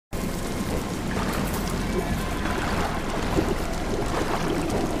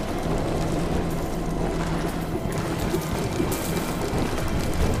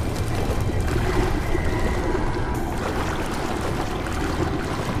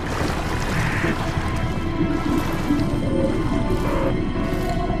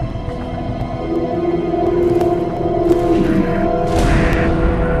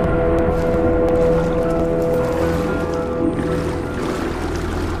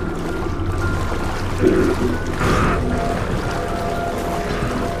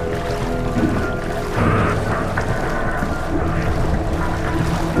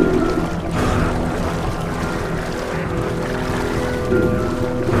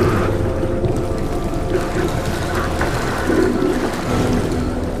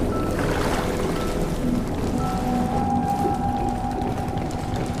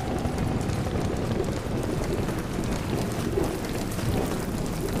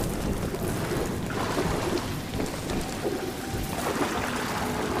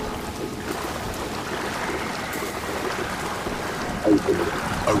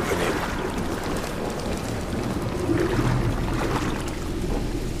Open it.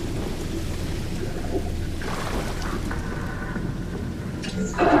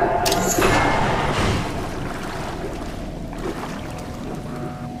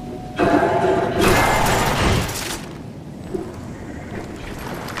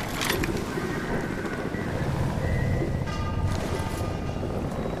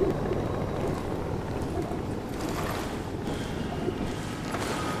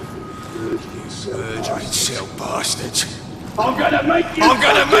 Murdering cell bastards. I'm gonna make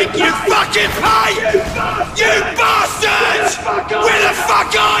you fucking pay! You bastards! Where the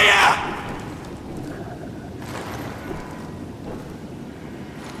fuck are you?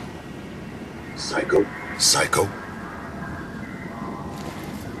 Psycho.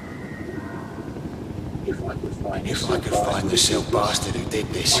 If I could find the cell bastard who did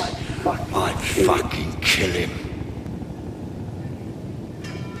this, I'd fucking kill him.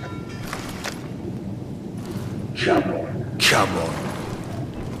 Come on.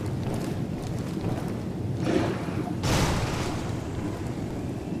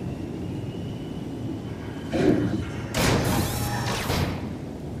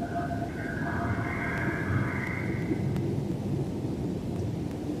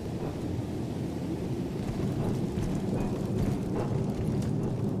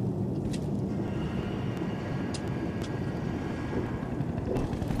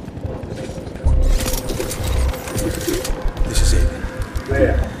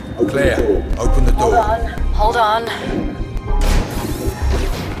 Claire, open the door. Hold on.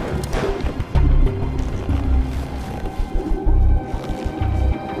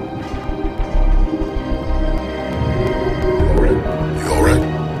 You alright?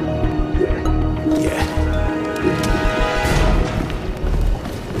 Yeah.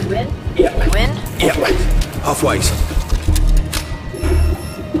 Win? Yeah. Win? Yeah. Halfway.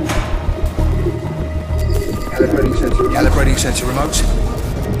 Calibrating sensor remote.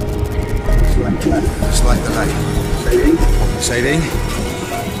 Select delay. Saving.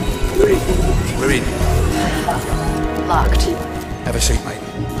 We're in. Locked. Have a seat, mate.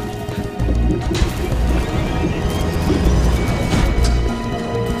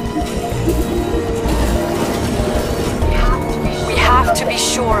 We have to be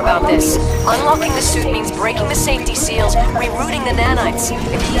sure about this. Unlocking the suit means breaking the safety seals, rerouting the nanites.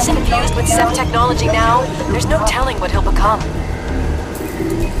 If he's infused with Ceph technology now, there's no telling what he'll become.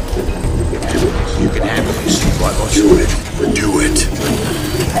 You can handle this. Right, what's your it? Do it.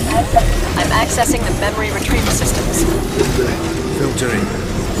 I'm accessing the memory retrieval systems. Filtering.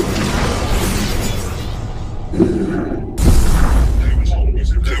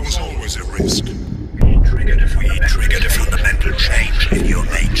 There was always a risk. We triggered a fundamental change in your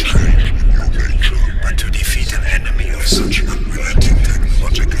nature. But to defeat an enemy of such unrelenting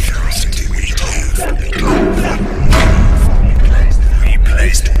technological ferocity, we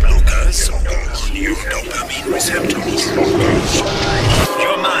placed blockers on your dopamine receptors.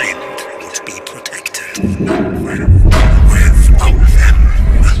 Your mind would be protected. Without them,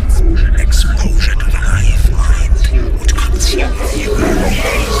 exposure to the hive mind would consume you.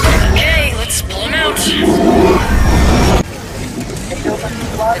 Okay, let's pull him out.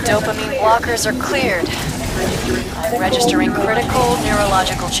 The dopamine blockers are cleared. I'm registering critical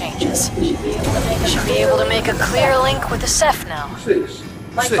neurological changes. Should be able to make a clear link with the Ceph now.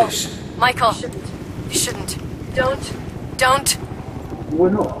 Michael, you shouldn't. Don't. Why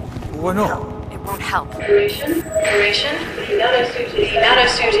not? It won't help. Duration. The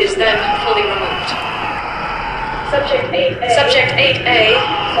nanosuit is then fully removed. Subject 8A.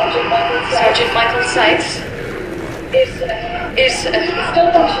 Sergeant Michael Sykes is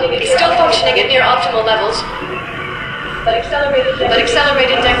still functioning at near optimal levels, but accelerated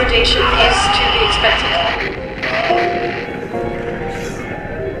degradation is to be expected.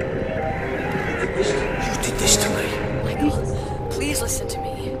 You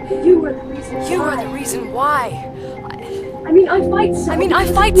I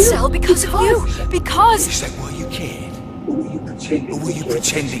fight Cell because of you. Because... Is that why you cared? Or were you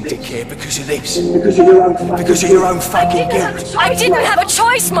pretending to care because of this? Because of your own fucking guilt? I didn't have a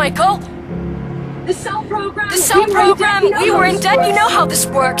choice, Michael! The cell program... The Cell program, we were in debt, you know how this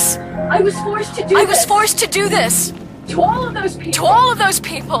works. I was forced to do I was forced to do this. To all of those people. To all of those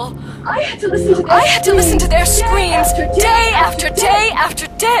people. I had to listen to their screams day after day after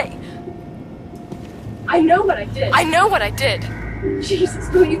day. I know what I did. I know what I did. Jesus,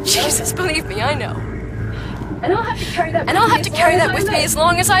 believe me. Jesus, believe me, I know. And I'll have to carry that. And I'll have to carry that with me as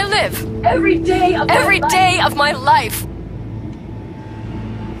long as I live. Every day of my life.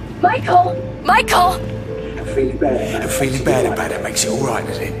 Michael. Michael. I'm feeling bad about it makes it alright,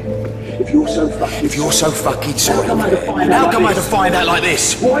 does it? If you're so fucking sorry, how come I had to find out like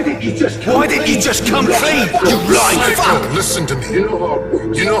this? Why didn't you just come clean? You lying fuck! Listen to me. You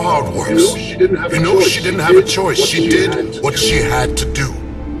know how it works. You know she didn't have a choice. She did what she had to do.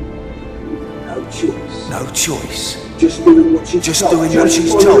 No choice. Just doing what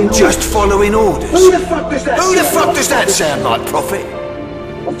she's told. Just following orders. Who the fuck does that sound like, Prophet?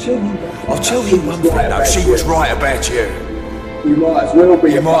 I'll tell you one thing though, she was right about you. You might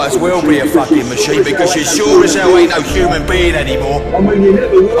as well be a fucking machine because you sure as hell ain't no human being anymore. I mean,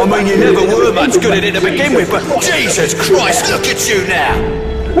 you never were much good at it to begin with, but Jesus Christ, look at you now!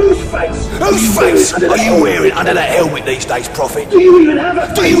 Whose face are you wearing under that helmet these days, Prophet? Do you even have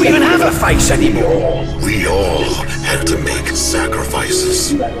a face anymore? We all had to make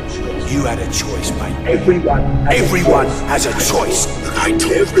sacrifices. You had a choice, mate. Everyone has a choice. I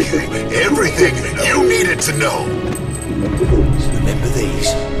told you everything you needed to know. Remember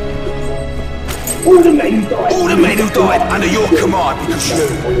these? All the men who died under your command because you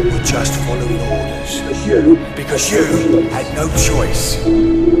were just following orders. Because you had no choice.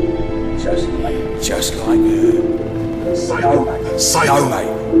 Just like her. Psycho. No,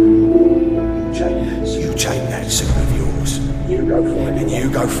 mate. You take that suit of yours. And you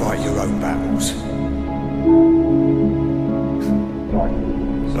go fight your own battles.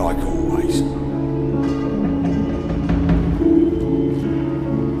 Like always.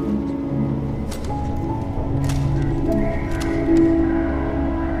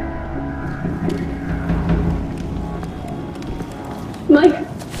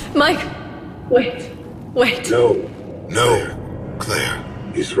 Mike, wait. No, Claire.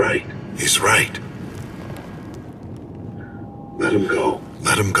 He's right. Let him go.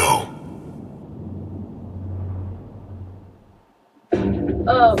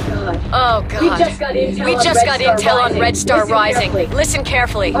 Oh God. We just got intel on Red Star Rising. Listen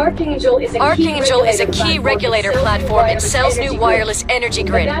carefully. Archangel is a key regulator platform in Cell's new wireless energy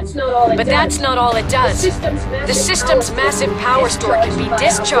grid. But that's not all it does. The system's massive power store can be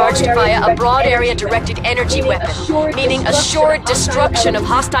discharged via a broad area directed energy weapon, meaning assured destruction of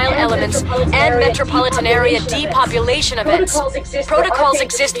hostile elements and metropolitan area depopulation events. Protocols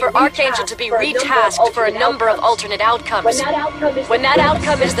exist for Archangel to be retasked for a number of alternate outcomes. When that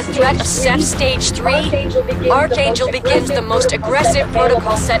outcome is the threat of Ceph Stage 3, Archangel begins the most aggressive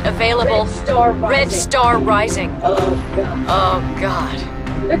protocol set available, Red Star Rising. Oh God.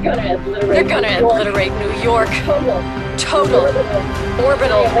 They're gonna obliterate New York. Total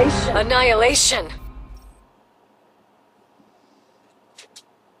orbital annihilation.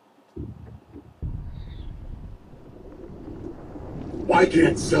 Why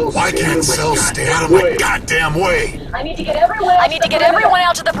can't Cell stay out of my goddamn way? I need to get everyone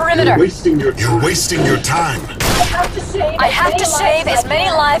out to the perimeter. You're wasting your time. I have to save as many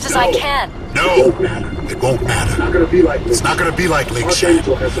lives as I can. No, it won't matter. It's not gonna be like Lake Shan.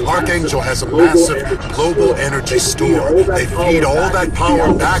 Archangel has a massive global energy store. They feed all that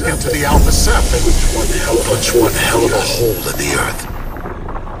power back into the Alpha Ceph and punch one hell of a hole in the earth.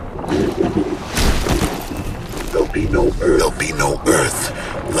 There'll be no Earth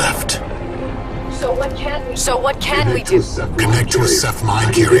left. So what can we do? Connect to a Ceph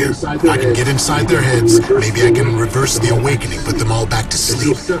mind carrier. I can get inside their heads. Maybe I can reverse the awakening, put them all back to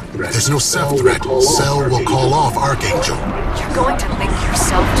sleep. If there's no Ceph threat, Cell will call off Archangel. You're going to link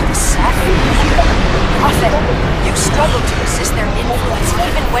yourself to the Ceph? Prophet, you struggled to resist their influence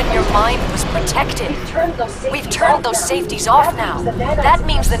even when your mind was protected. We've turned those safeties off now. That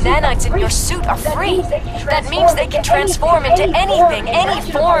means the nanites in your suit are free. That means they can transform into anything, any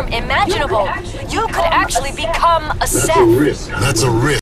form imaginable. You could actually become a Ceph. That's a risk.